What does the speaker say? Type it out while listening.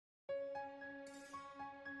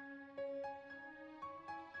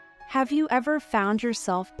Have you ever found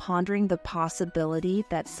yourself pondering the possibility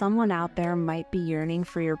that someone out there might be yearning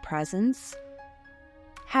for your presence?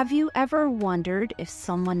 Have you ever wondered if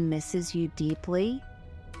someone misses you deeply?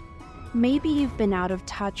 Maybe you've been out of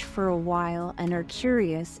touch for a while and are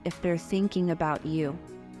curious if they're thinking about you.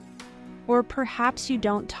 Or perhaps you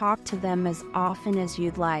don't talk to them as often as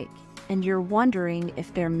you'd like, and you're wondering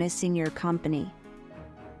if they're missing your company.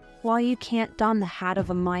 While you can't don the hat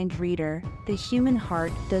of a mind reader, the human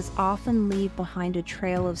heart does often leave behind a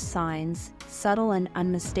trail of signs, subtle and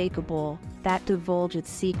unmistakable, that divulge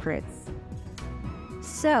its secrets.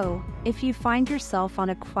 So, if you find yourself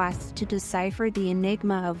on a quest to decipher the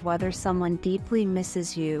enigma of whether someone deeply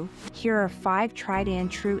misses you, here are 5 tried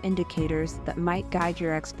and true indicators that might guide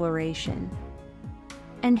your exploration.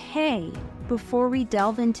 And hey, before we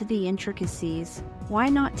delve into the intricacies, why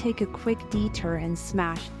not take a quick detour and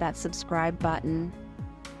smash that subscribe button?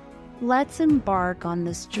 Let's embark on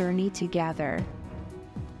this journey together.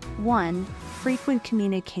 1. Frequent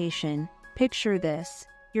communication. Picture this.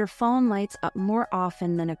 Your phone lights up more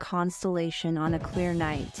often than a constellation on a clear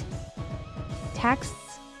night.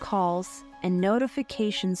 Texts, calls, and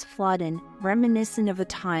notifications flood in, reminiscent of a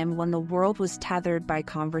time when the world was tethered by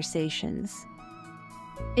conversations.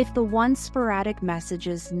 If the once sporadic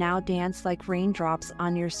messages now dance like raindrops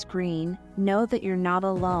on your screen, know that you're not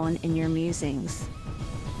alone in your musings.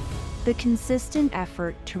 The consistent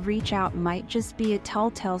effort to reach out might just be a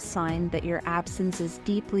telltale sign that your absence is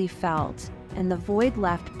deeply felt, and the void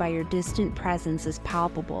left by your distant presence is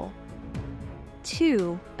palpable.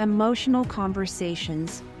 2. Emotional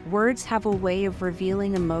conversations. Words have a way of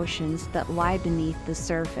revealing emotions that lie beneath the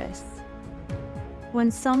surface. When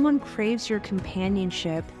someone craves your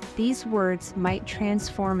companionship, these words might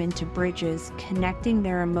transform into bridges connecting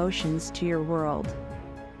their emotions to your world.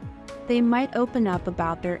 They might open up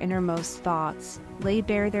about their innermost thoughts, lay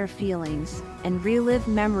bare their feelings, and relive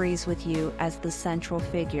memories with you as the central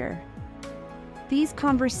figure. These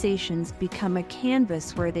conversations become a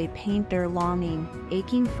canvas where they paint their longing,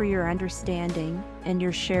 aching for your understanding, and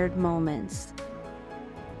your shared moments.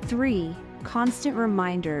 3. Constant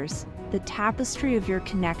reminders. The tapestry of your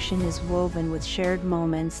connection is woven with shared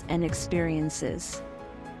moments and experiences.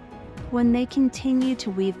 When they continue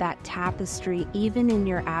to weave that tapestry even in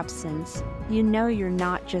your absence, you know you're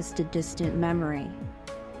not just a distant memory.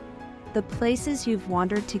 The places you've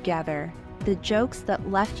wandered together, the jokes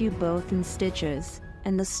that left you both in stitches,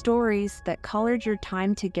 and the stories that colored your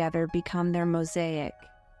time together become their mosaic.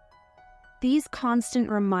 These constant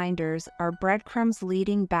reminders are breadcrumbs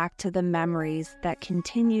leading back to the memories that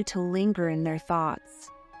continue to linger in their thoughts.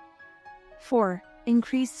 4.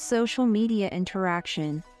 Increased social media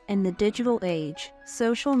interaction. In the digital age,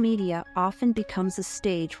 social media often becomes a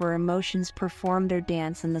stage where emotions perform their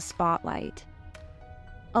dance in the spotlight.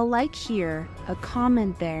 A like here, a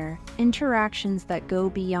comment there, interactions that go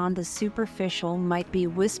beyond the superficial might be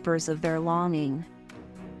whispers of their longing.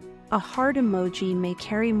 A heart emoji may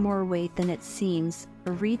carry more weight than it seems,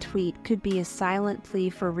 a retweet could be a silent plea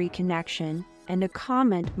for reconnection, and a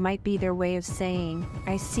comment might be their way of saying,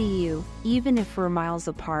 "I see you," even if we're miles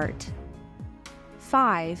apart.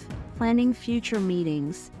 5. Planning future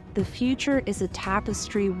meetings. The future is a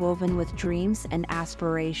tapestry woven with dreams and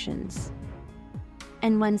aspirations.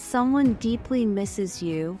 And when someone deeply misses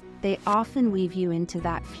you, they often weave you into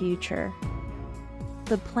that future.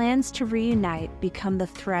 The plans to reunite become the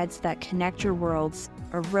threads that connect your worlds,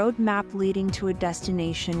 a roadmap leading to a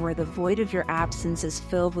destination where the void of your absence is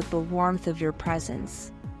filled with the warmth of your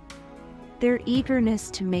presence. Their eagerness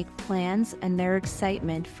to make plans and their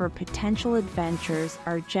excitement for potential adventures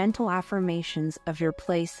are gentle affirmations of your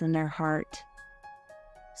place in their heart.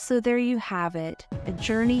 So there you have it, a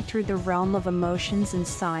journey through the realm of emotions and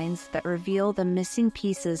signs that reveal the missing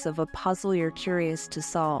pieces of a puzzle you're curious to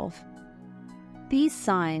solve. These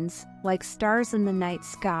signs, like stars in the night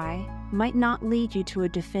sky, might not lead you to a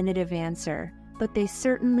definitive answer, but they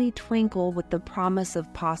certainly twinkle with the promise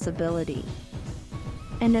of possibility.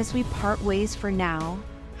 And as we part ways for now,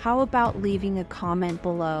 how about leaving a comment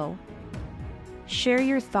below? Share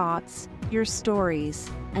your thoughts, your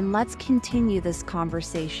stories, and let's continue this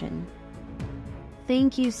conversation.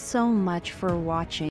 Thank you so much for watching.